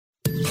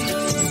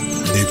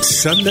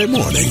It's Sunday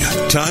morning.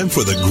 Time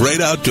for the Great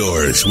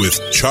Outdoors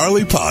with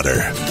Charlie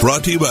Potter.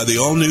 Brought to you by the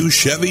all-new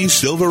Chevy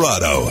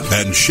Silverado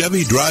and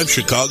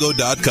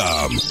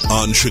ChevyDriveChicago.com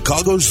on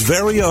Chicago's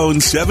very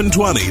own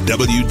 720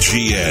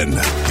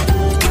 WGN.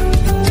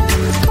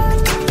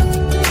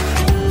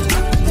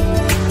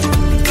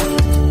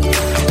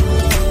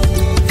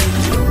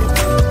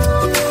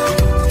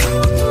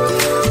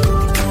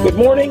 Good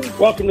morning.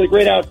 Welcome to the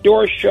Great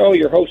Outdoors Show.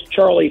 Your host,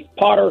 Charlie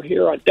Potter,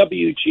 here on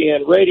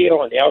WGN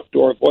Radio on the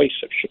outdoor voice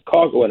of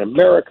Chicago and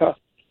America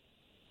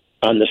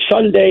on the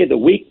Sunday, the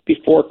week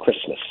before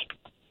Christmas.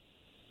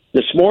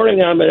 This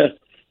morning, I'm going to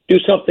do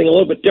something a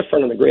little bit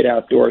different on the Great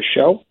Outdoors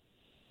Show.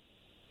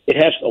 It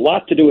has a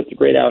lot to do with the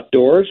great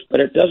outdoors, but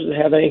it doesn't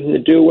have anything to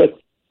do with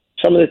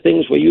some of the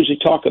things we usually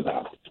talk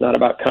about. It's not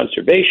about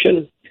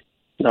conservation,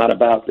 not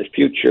about the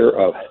future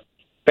of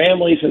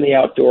families in the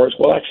outdoors.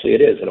 Well, actually,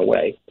 it is in a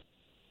way.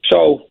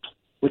 So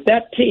with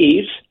that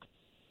tease,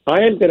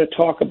 I am going to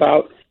talk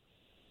about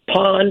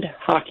pond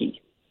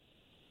hockey,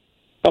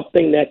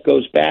 something that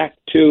goes back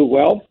to,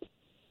 well,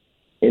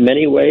 in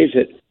many ways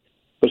it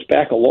goes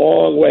back a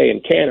long way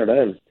in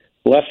Canada and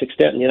less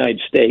extent in the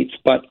United States.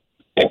 But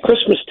at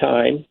Christmas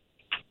time,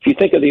 if you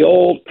think of the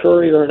old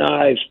Currier and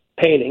Ives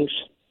paintings,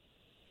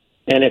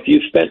 and if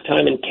you've spent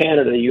time in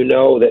Canada, you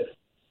know that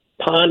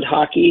pond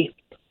hockey,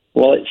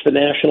 well, it's the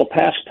national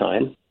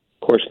pastime.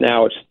 Of course,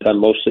 now it's done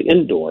mostly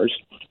indoors.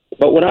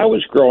 But when I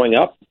was growing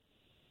up,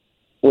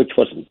 which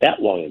wasn't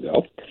that long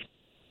ago,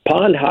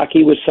 pond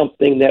hockey was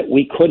something that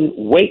we couldn't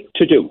wait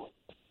to do.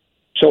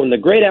 So in the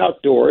great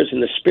outdoors,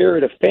 in the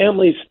spirit of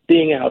families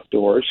being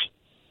outdoors,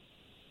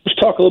 let's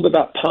talk a little bit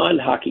about pond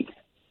hockey.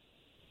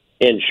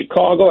 In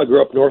Chicago, I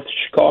grew up north of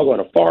Chicago on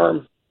a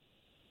farm.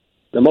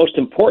 The most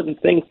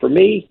important thing for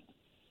me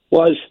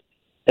was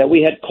that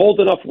we had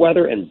cold enough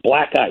weather and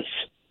black ice.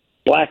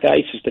 Black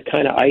ice is the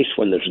kind of ice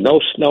when there's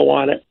no snow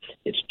on it.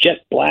 It's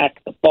jet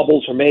black. The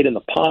bubbles are made in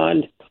the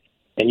pond,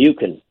 and you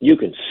can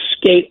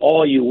skate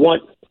all you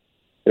want.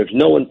 There's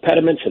no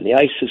impediments, and the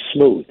ice is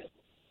smooth.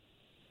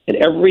 And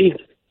every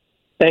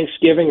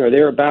Thanksgiving or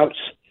thereabouts,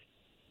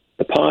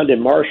 the pond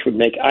and marsh would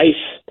make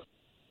ice,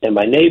 and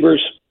my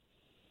neighbors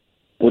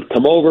would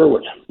come over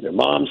with their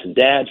moms and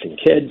dads and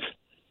kids,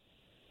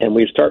 and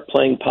we'd start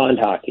playing pond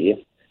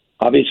hockey.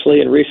 Obviously,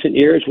 in recent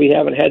years, we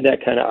haven't had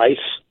that kind of ice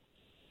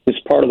this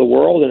part of the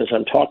world, and as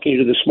I'm talking to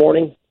you this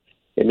morning,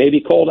 it may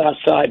be cold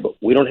outside, but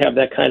we don't have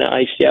that kind of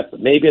ice yet, but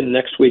maybe in the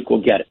next week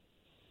we'll get it.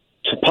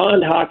 So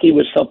pond hockey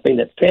was something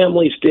that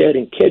families did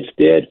and kids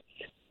did,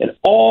 and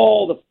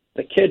all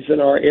the kids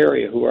in our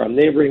area who are on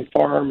neighboring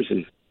farms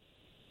and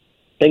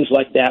things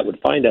like that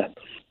would find a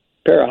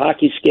pair of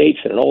hockey skates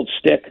and an old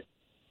stick,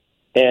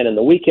 and in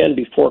the weekend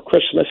before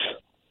Christmas,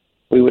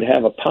 we would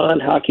have a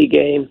pond hockey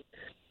game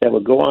that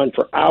would go on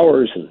for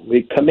hours, and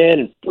we'd come in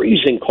and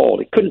freezing cold.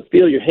 You couldn't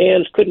feel your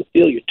hands, couldn't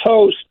feel your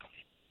toes,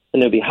 and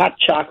there'd be hot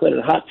chocolate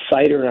and hot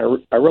cider,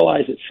 and I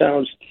realize it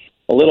sounds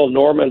a little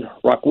Norman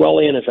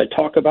Rockwellian as I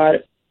talk about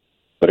it,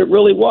 but it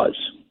really was.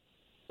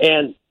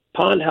 And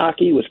pond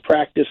hockey was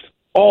practiced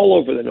all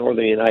over the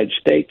northern United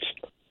States,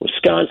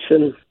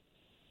 Wisconsin,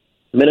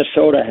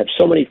 Minnesota. I have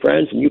so many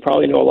friends, and you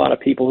probably know a lot of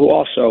people who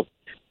also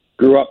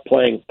grew up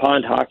playing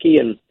pond hockey.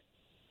 And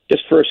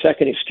just for a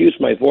second, excuse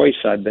my voice,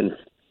 I've been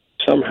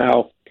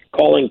somehow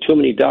calling too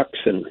many ducks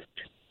and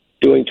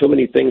doing too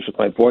many things with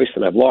my voice,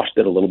 and I've lost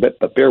it a little bit,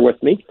 but bear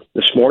with me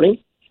this morning.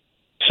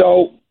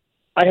 So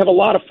I have a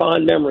lot of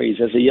fond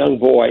memories as a young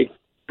boy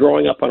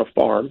growing up on a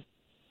farm.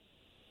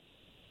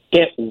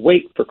 Can't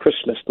wait for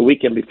Christmas, the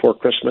weekend before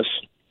Christmas,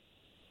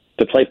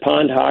 to play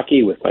pond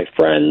hockey with my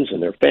friends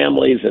and their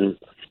families, and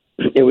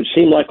it would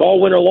seem like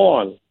all winter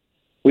long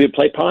we would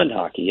play pond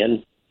hockey.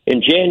 And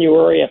in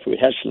January, after we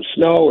had some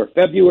snow, or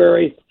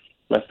February,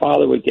 my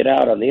father would get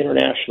out on the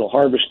International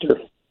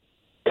Harvester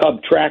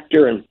Cub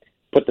tractor and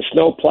put the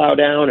snow plow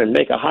down and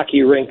make a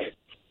hockey rink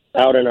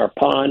out in our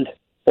pond.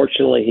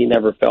 Fortunately, he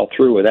never fell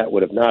through, or that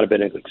would have not have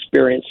been an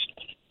experience.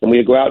 And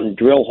we'd go out and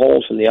drill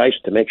holes in the ice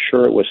to make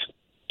sure it was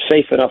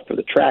safe enough for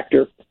the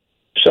tractor.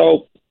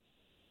 So,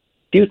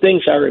 a few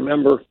things I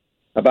remember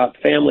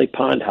about family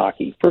pond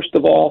hockey. First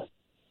of all,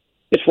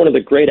 it's one of the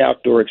great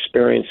outdoor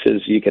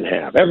experiences you can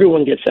have.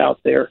 Everyone gets out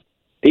there.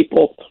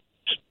 People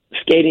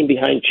skating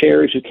behind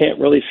chairs who can't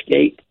really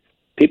skate,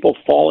 people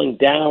falling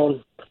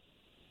down.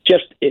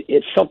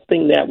 It's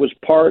something that was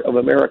part of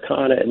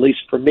Americana, at least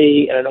for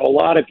me, and I know a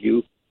lot of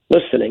you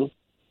listening,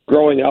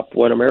 growing up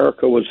when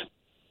America was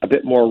a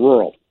bit more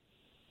rural.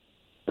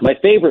 My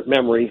favorite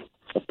memory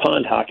of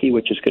pond hockey,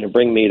 which is going to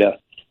bring me to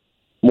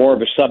more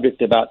of a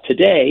subject about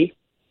today,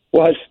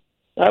 was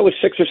I was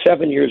 6 or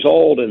 7 years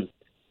old, and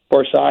of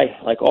course I,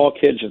 like all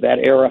kids of that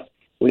era,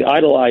 we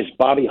idolized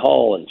Bobby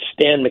Hull and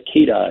Stan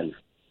Mikita, and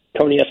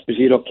Tony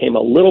Esposito came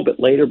a little bit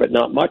later, but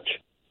not much.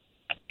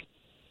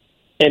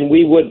 And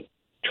we would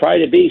try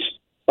to be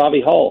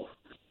Bobby Hull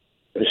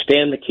or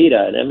Stan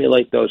Mikita and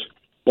emulate those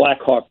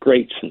Blackhawk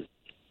greats. And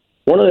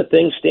one of the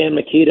things Stan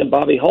Mikita and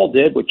Bobby Hull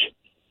did, which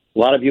a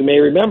lot of you may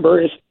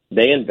remember, is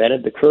they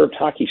invented the curved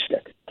hockey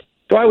stick.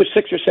 So I was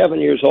 6 or 7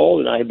 years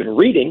old, and I had been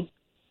reading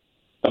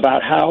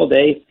about how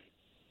they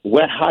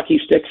wet hockey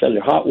sticks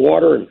under hot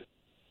water and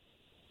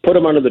put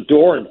them under the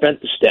door and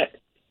bent the stick.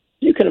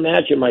 You can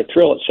imagine my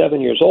thrill at 7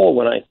 years old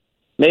when I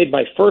made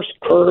my first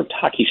curved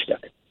hockey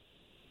stick.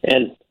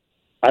 And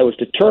I was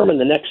determined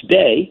the next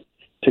day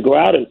to go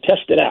out and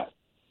test it out.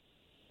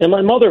 And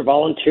my mother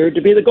volunteered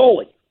to be the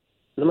goalie.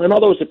 And my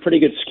mother was a pretty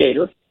good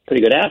skater,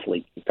 pretty good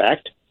athlete, in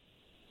fact.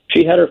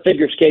 She had her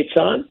figure skates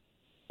on.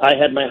 I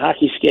had my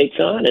hockey skates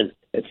on, and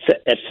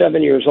at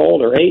 7 years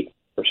old or 8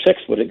 or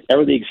 6,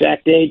 whatever the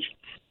exact age,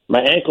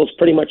 my ankles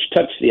pretty much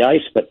touched the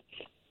ice, but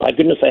my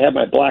goodness, I had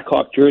my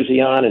Blackhawk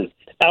jersey on, and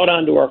out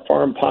onto our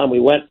farm pond we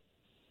went.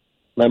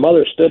 My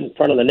mother stood in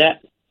front of the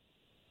net,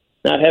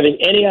 not having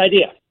any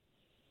idea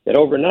that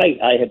overnight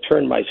I had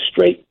turned my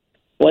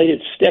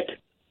straight-bladed stick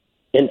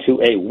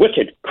into a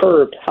wicked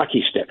curved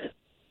hockey stick.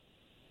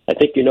 I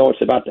think you know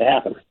what's about to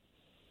happen.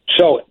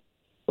 So,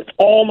 with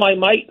all my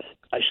might,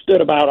 I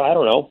stood about,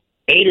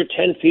 8 or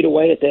 10 feet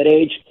away at that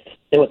age,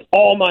 and with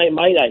all my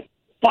might, I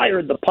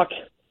fired the puck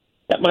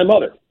at my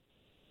mother.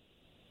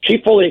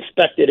 She fully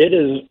expected it,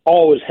 as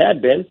always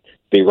had been, to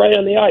be right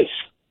on the ice.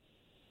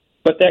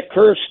 But that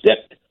curved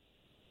stick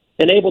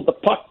enabled the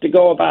puck to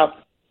go about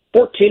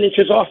 14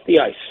 inches off the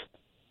ice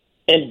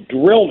and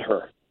drilled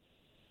her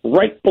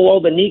right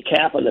below the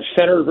kneecap in the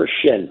center of her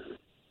shin.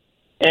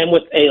 And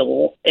with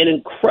an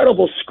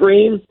incredible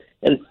scream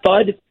and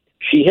thud,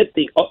 she hit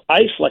the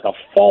ice like a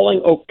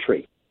falling oak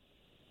tree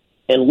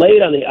and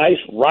laid on the ice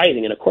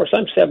writhing. And, of course,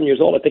 I'm 7 years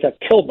old. I think I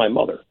killed my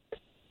mother.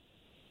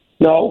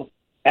 No,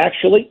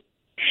 actually,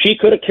 she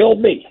could have killed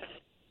me.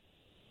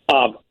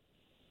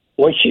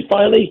 When she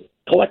finally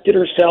collected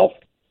herself,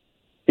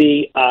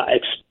 the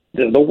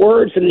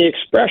words and the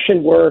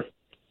expression were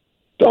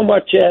so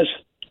much as,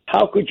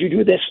 "How could you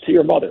do this to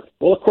your mother?"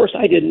 Well, of course,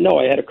 I didn't know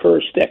I had a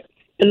curved stick.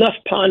 And thus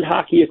pond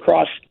hockey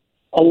across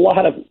a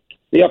lot of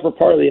the upper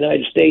part of the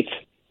United States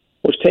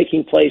was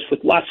taking place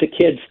with lots of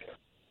kids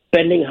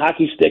bending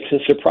hockey sticks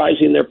and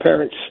surprising their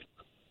parents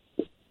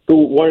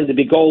who wanted to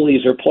be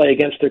goalies or play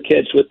against their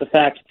kids with the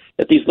fact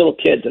that these little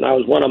kids, and I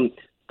was one of them,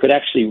 could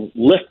actually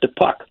lift the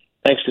puck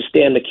thanks to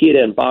Stan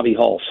Nikita and Bobby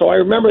Hull. So I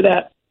remember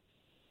that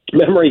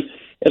memory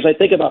as I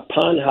think about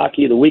pond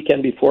hockey the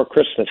weekend before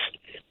Christmas,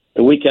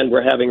 the weekend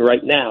we're having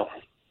right now.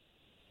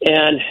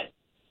 And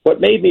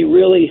what made me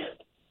really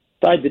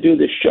decide to do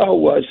this show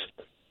was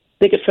I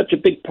think it's such a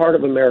big part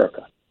of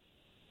America.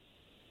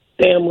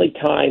 Family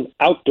time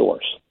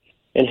outdoors.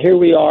 And here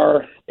we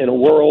are in a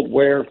world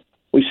where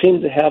we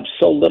seem to have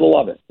so little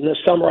of it. In the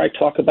summer, I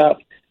talk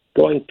about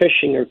going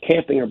fishing or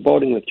camping or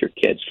boating with your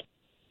kids.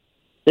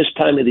 This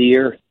time of the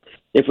year,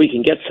 if we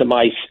can get some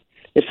ice,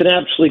 it's an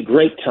absolutely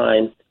great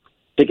time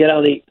to get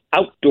on the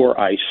outdoor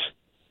ice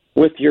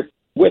with your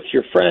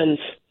friends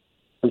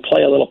and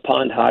play a little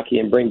pond hockey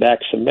and bring back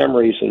some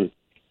memories. And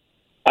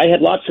I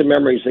had lots of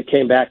memories that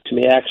came back to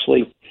me,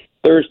 actually,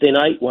 Thursday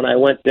night when I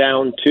went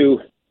down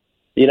to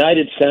the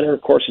United Center.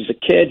 Of course, as a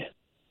kid,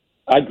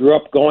 I grew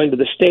up going to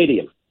the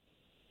stadium.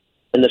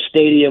 And the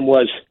stadium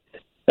was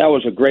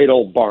a great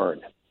old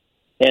barn.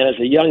 And as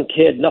a young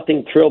kid,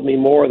 nothing thrilled me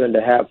more than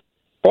to have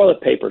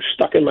toilet paper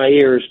stuck in my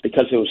ears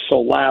because it was so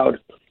loud,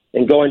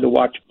 and going to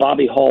watch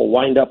Bobby Hull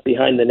wind up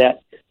behind the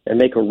net and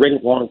make a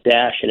rink-long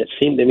dash. And it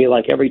seemed to me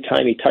like every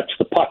time he touched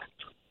the puck,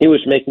 he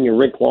was making a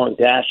rink-long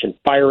dash and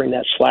firing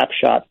that slap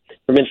shot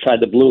from inside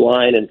the blue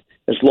line. And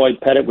as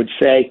Lloyd Pettit would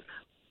say,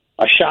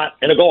 a shot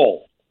and a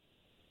goal.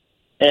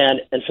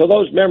 And so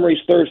those memories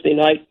Thursday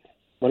night,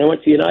 when I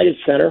went to United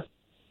Center,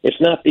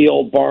 it's not the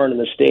old barn in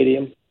the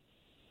stadium.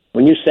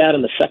 When you sat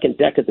on the second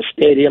deck of the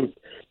stadium,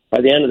 by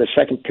the end of the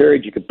second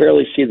period, you could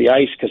barely see the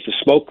ice because the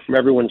smoke from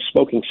everyone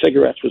smoking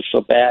cigarettes was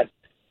so bad.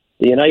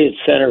 The United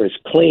Center is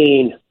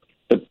clean,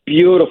 a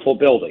beautiful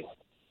building.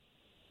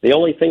 The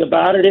only thing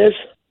about it is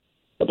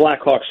the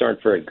Blackhawks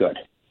aren't very good.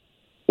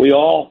 We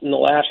all, in the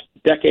last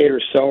decade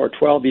or so, or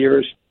 12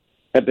 years,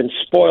 have been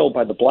spoiled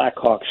by the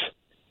Blackhawks.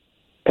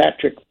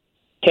 Patrick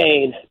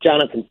Kane,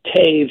 Jonathan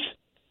Toews,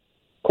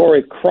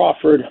 Corey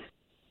Crawford,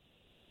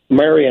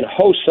 Marian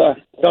Hossa,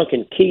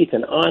 Duncan Keith,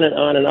 and on and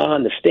on and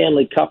on. The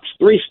Stanley Cups,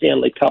 3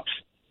 Stanley Cups.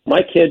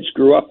 My kids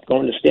grew up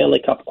going to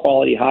Stanley Cup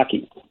quality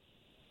hockey.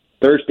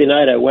 Thursday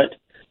night I went to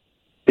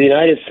the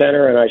United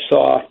Center and I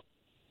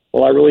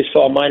really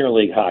saw minor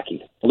league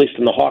hockey, at least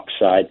on the Hawks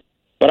side.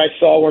 But I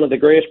saw one of the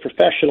greatest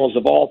professionals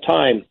of all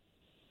time,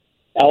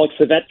 Alex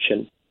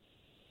Ovechkin,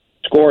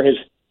 score his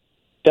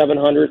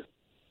 798th,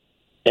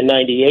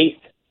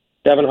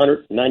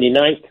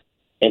 799th,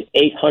 and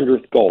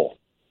 800th goal.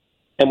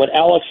 And when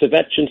Alex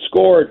Ovechkin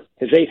scored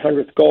his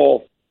 800th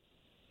goal,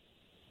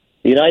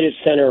 the United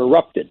Center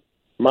erupted.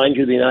 Mind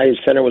you, the United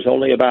Center was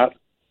only about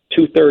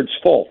 2/3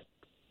 full,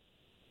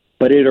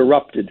 but it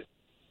erupted.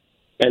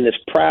 And this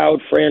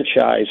proud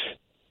franchise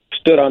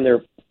stood on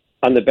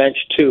the bench,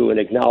 too, and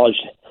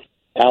acknowledged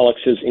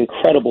Alex's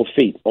incredible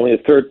feat, only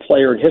the 3rd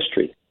player in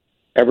history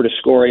ever to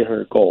score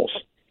 800 goals.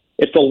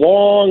 It's a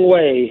long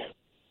way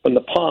from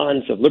the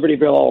ponds of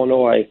Libertyville,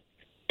 Illinois,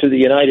 to the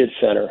United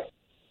Center,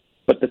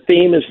 but the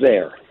theme is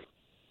there.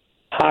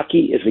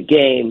 hockey is a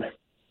game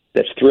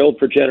that's thrilled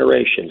for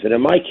generations. And in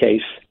my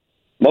case,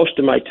 most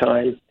of my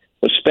time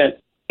was spent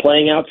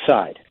playing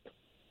outside.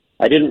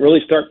 I didn't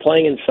really start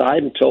playing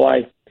inside until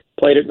I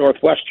played at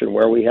Northwestern,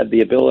 where we had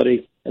the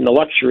ability and the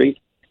luxury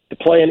to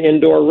play in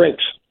indoor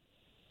rinks.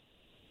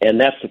 And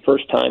that's the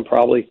first time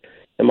probably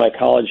in my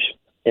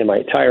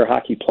entire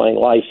hockey playing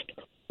life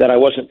that I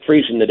wasn't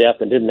freezing to death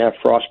and didn't have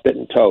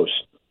frostbitten toes.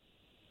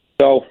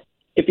 So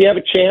if you have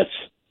a chance,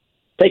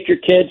 take your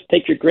kids,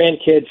 take your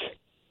grandkids,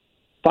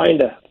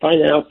 find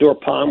an outdoor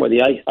pond where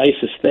the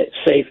ice is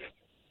safe,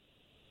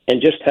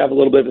 and just have a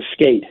little bit of a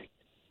skate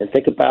and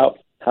think about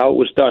how it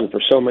was done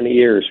for so many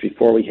years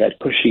before we had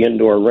cushy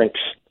indoor rinks.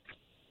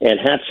 And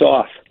hats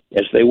off,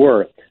 as they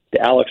were, to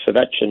Alex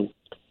Ovechkin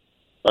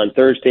on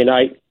Thursday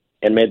night,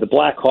 and may the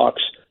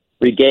Blackhawks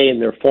regain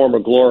their former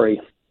glory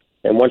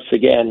and once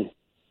again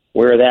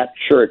wear that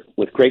shirt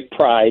with great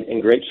pride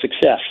and great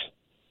success.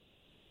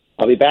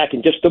 I'll be back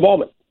in just a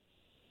moment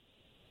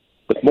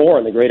with more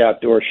on the Great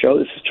Outdoors Show.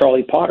 This is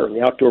Charlie Potter,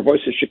 the outdoor voice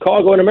of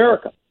Chicago and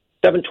America,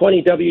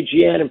 720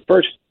 WGN. And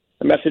first,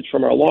 a message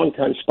from our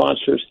longtime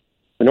sponsors,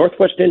 the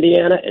Northwest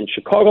Indiana and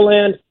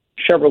Chicagoland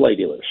Chevrolet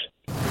dealers.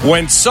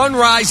 When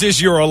sunrise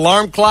is your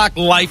alarm clock,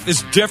 life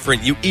is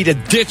different. You eat a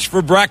ditch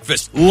for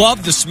breakfast.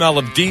 Love the smell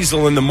of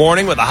diesel in the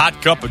morning with a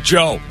hot cup of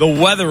Joe. The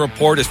weather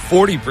report is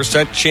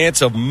 40%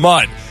 chance of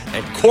mud.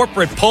 And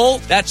corporate pull,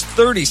 that's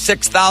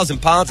 36,000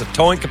 pounds of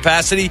towing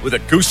capacity with a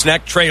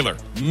gooseneck trailer.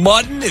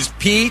 Muddin' is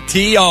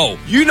PTO.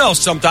 You know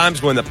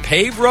sometimes when the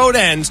paved road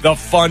ends, the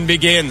fun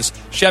begins.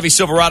 Chevy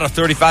Silverado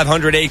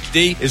 3500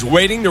 HD is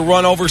waiting to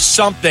run over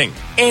something,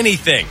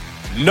 anything.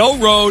 No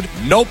road,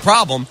 no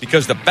problem,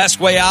 because the best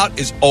way out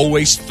is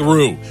always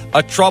through.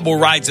 A trouble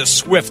rides a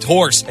swift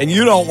horse, and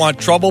you don't want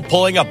trouble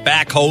pulling a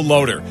backhoe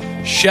loader.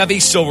 Chevy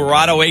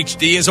Silverado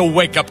HD is a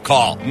wake-up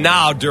call.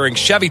 Now, during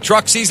Chevy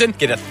truck season,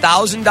 get a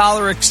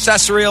 $1,000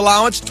 accessory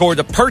allowance toward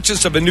the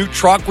purchase of a new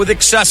truck with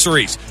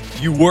accessories.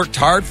 You worked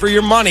hard for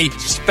your money,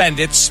 spend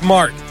it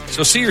smart.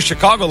 So see your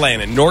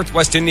Chicagoland and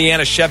Northwest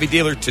Indiana Chevy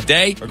dealer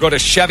today, or go to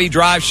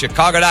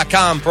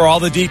ChevyDriveChicago.com for all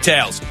the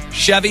details.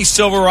 Chevy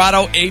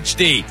Silverado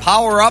HD.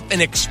 Power up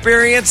and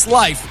experience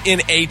life in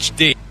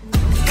HD.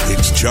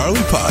 It's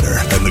Charlie Potter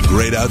and the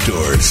Great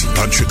Outdoors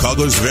on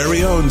Chicago's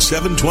very own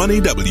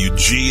 720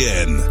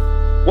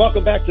 WGN.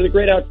 Welcome back to the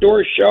Great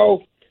Outdoors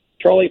Show.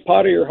 Charlie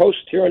Potter, your host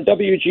here on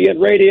WGN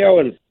Radio,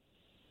 and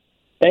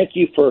thank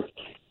you for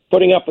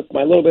putting up with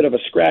my little bit of a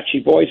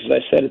scratchy voice. As I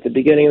said at the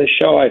beginning of the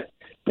show, I've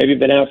maybe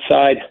been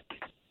outside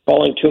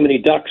calling too many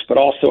ducks, but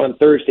also on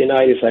Thursday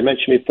night, as I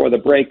mentioned before the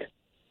break,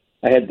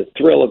 I had the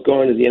thrill of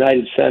going to the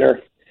United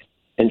Center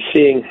and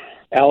seeing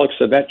Alex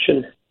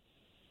Ovechkin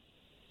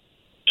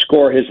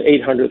score his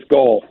 800th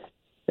goal.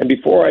 And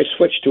before I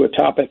switch to a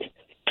topic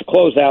to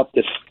close out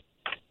this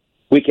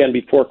weekend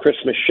before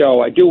Christmas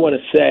show, I do want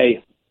to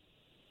say,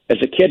 as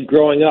a kid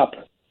growing up,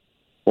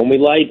 when we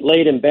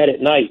laid in bed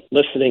at night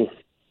listening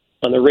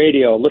on the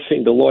radio,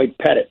 listening to Lloyd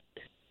Pettit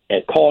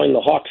and calling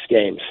the Hawks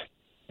games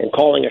and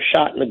calling a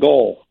shot in the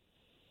goal,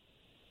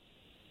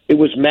 it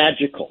was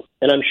magical.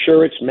 And I'm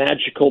sure it's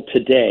magical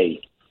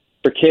today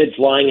for kids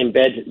lying in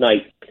bed at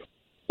night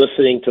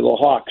listening to the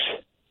Hawks,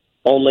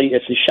 only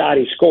it's a shot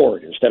he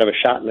scored instead of a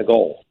shot in the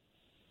goal.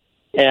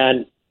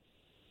 And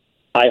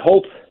I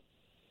hope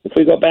if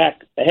we go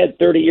back ahead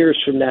 30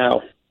 years from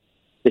now,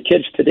 the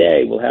kids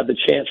today will have the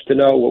chance to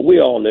know what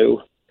we all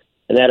knew,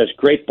 and that is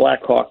great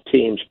Blackhawk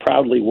teams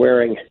proudly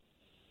wearing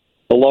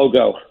the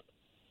logo.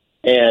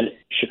 And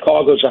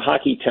Chicago's a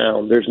hockey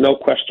town. There's no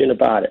question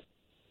about it.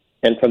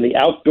 And from the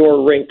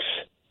outdoor rinks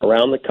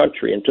around the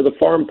country and to the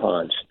farm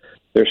ponds,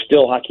 there's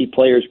still hockey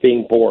players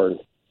being born.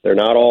 They're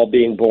not all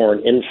being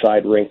born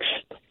inside rinks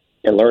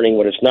and learning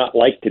what it's not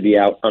like to be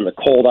out on the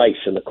cold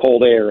ice and the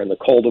cold air and the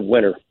cold of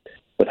winter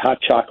with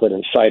hot chocolate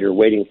and cider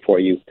waiting for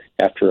you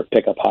after a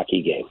pickup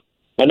hockey game.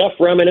 Enough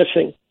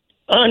reminiscing.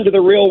 On to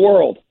the real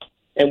world.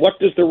 And what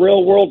does the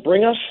real world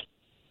bring us?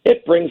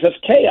 It brings us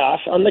chaos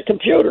on the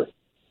computer.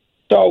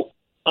 So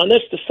on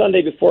this, the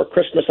Sunday before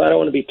Christmas, I don't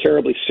want to be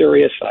terribly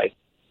serious. I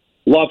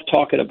love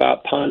talking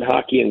about pond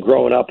hockey and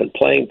growing up and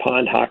playing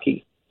pond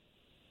hockey.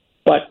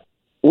 But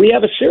we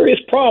have a serious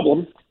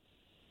problem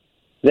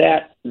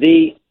that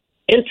the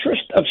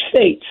interest of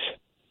states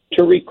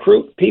to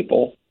recruit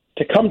people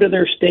to come to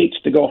their states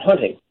to go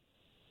hunting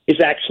is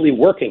actually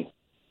working.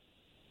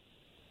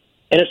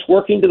 And it's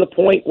working to the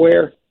point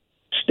where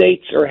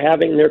states are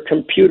having their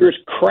computers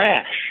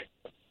crash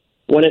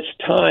when it's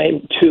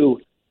time to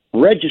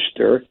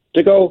register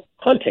to go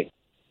hunting.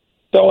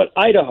 So in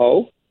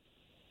Idaho,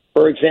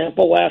 for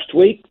example, last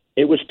week,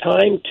 it was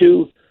time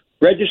to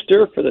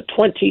register for the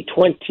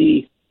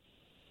 2023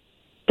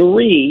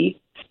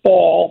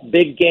 fall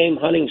big game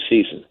hunting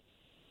season.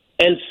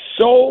 And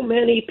so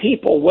many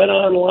people went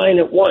online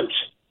at once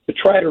to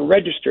try to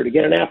register to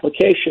get an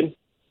application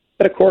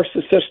that, of course,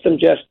 the system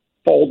just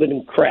folded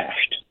and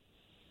crashed.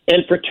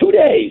 And for 2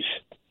 days,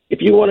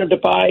 if you wanted to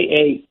buy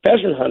a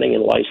pheasant hunting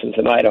license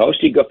in Idaho, so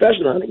you go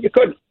pheasant hunting, you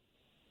couldn't.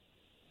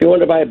 If you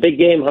wanted to buy a big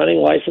game hunting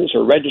license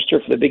or register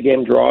for the big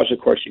game draws, of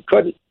course, you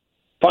couldn't.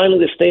 finally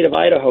the state of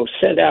Idaho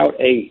sent out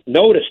a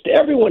notice to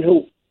everyone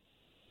who,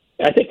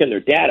 I think in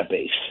their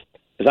database,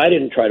 because I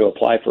didn't try to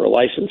apply for a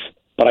license,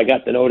 but I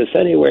got the notice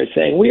anyway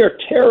saying, we are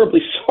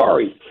terribly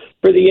sorry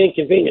for the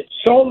inconvenience.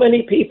 So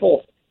many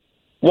people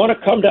want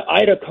to come to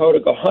Idaho to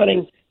go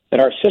hunting that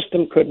our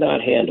system could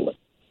not handle it.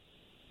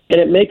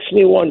 And it makes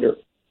me wonder,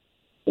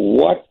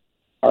 what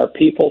are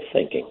people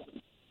thinking?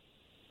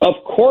 Of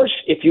course,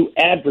 if you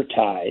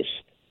advertise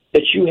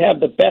that you have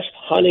the best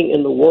hunting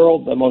in the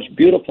world, the most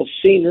beautiful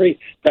scenery,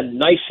 the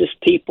nicest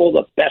people,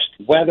 the best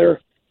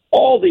weather,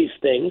 all these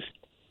things,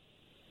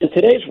 in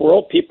today's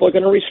world, people are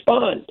going to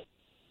respond.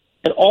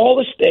 And all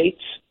the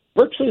states,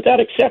 virtually without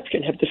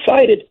exception, have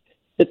decided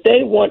that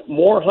they want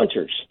more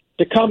hunters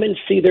to come and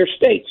see their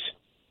states.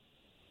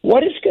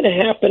 What is going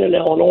to happen in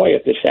Illinois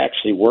if this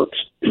actually works,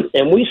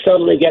 and we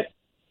suddenly get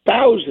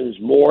thousands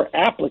more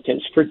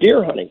applicants for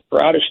deer hunting,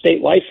 for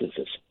out-of-state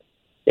licenses?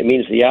 It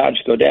means the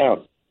odds go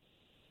down.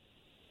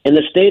 In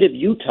the state of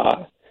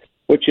Utah,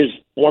 which is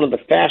one of the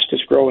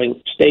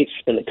fastest-growing states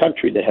in the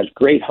country that has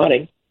great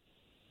hunting,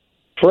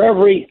 for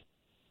every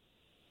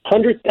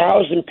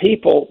 100,000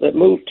 people that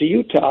move to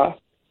Utah,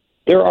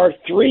 there are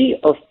 3,000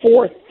 or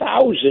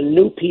 4,000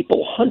 new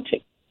people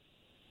hunting.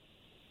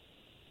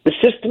 The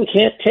system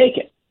can't take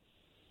it.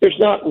 There's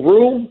not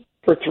room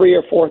for 3,000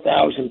 or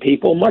 4,000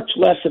 people, much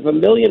less of 1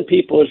 million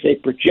people as they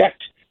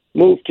project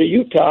move to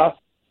Utah.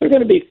 There are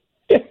going to be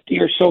 50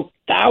 or so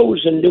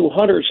thousand new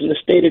hunters in the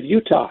state of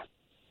Utah.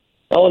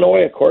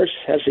 Illinois, of course,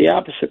 has the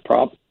opposite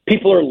problem.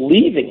 People are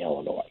leaving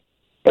Illinois,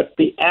 but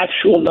the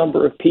actual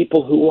number of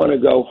people who want to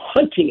go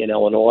hunting in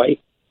Illinois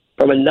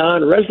from a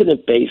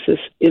non-resident basis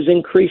is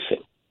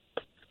increasing.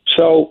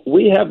 So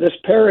we have this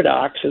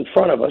paradox in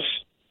front of us.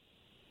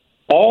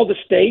 All the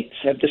states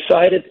have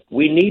decided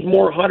we need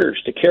more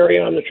hunters to carry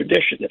on the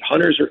tradition, that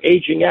hunters are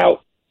aging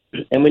out,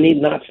 and we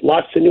need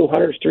lots of new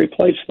hunters to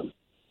replace them.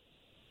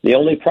 The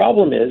only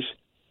problem is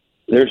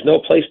there's no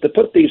place to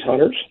put these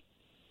hunters,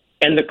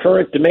 and the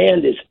current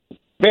demand is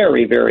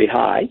very, very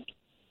high.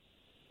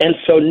 And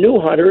so new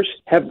hunters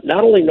have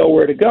not only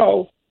nowhere to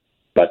go,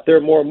 but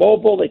they're more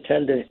mobile. They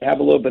tend to have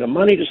a little bit of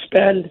money to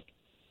spend,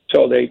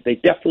 so they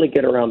definitely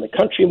get around the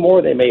country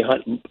more. They may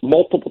hunt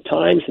multiple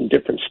times in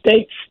different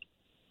states,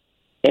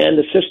 and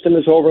the system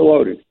is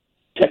overloaded.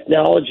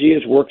 Technology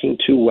is working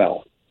too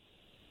well.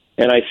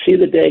 And I see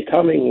the day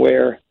coming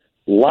where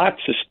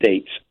lots of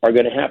states are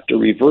going to have to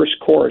reverse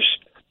course,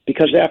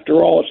 because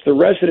after all, it's the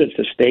residents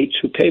of states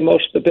who pay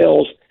most of the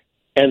bills,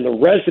 and the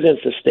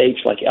residents of states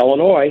like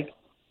Illinois,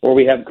 where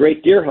we have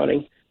great deer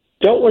hunting,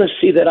 don't want to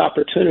see that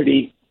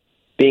opportunity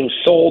being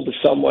sold to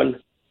someone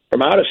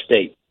from out of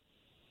state.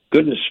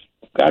 Goodness,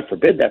 God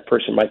forbid that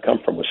person might come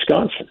from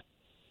Wisconsin.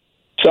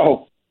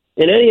 So,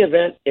 in any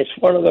event, it's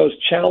one of those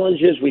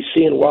challenges we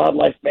see in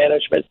wildlife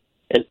management,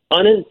 an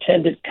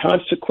unintended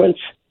consequence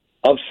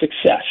of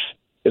success.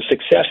 The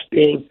success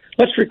being,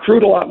 let's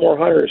recruit a lot more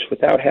hunters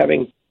without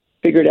having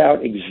figured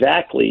out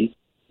exactly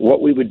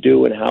what we would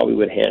do and how we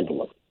would handle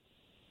them.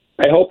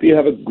 I hope you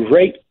have a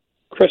great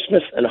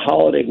Christmas and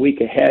holiday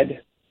week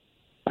ahead.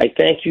 I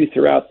thank you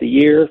throughout the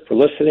year for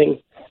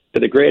listening to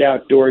the Great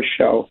Outdoors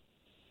Show.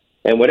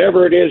 And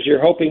whatever it is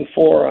you're hoping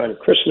for on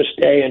Christmas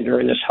Day and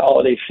during this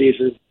holiday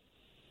season,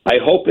 I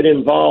hope it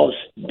involves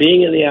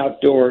being in the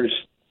outdoors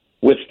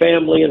with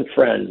family and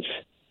friends.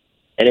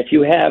 And if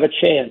you have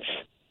a chance,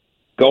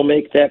 go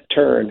make that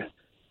turn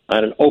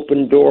on an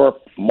open door,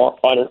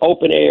 on an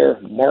open air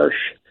marsh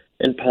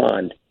and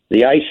pond.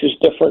 The ice is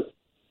different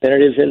than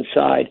it is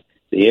inside.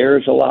 The air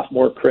is a lot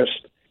more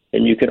crisp,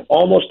 and you can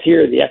almost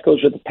hear the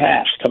echoes of the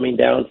past coming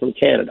down from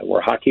Canada,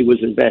 where hockey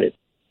was invented,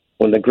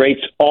 when the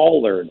greats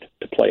all learned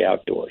to play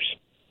outdoors.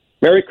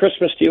 Merry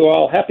Christmas to you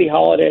all. Happy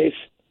holidays.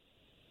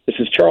 This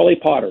is Charlie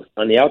Potter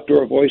on the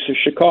Outdoor Voice of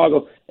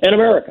Chicago and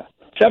America,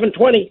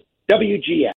 720 WGN.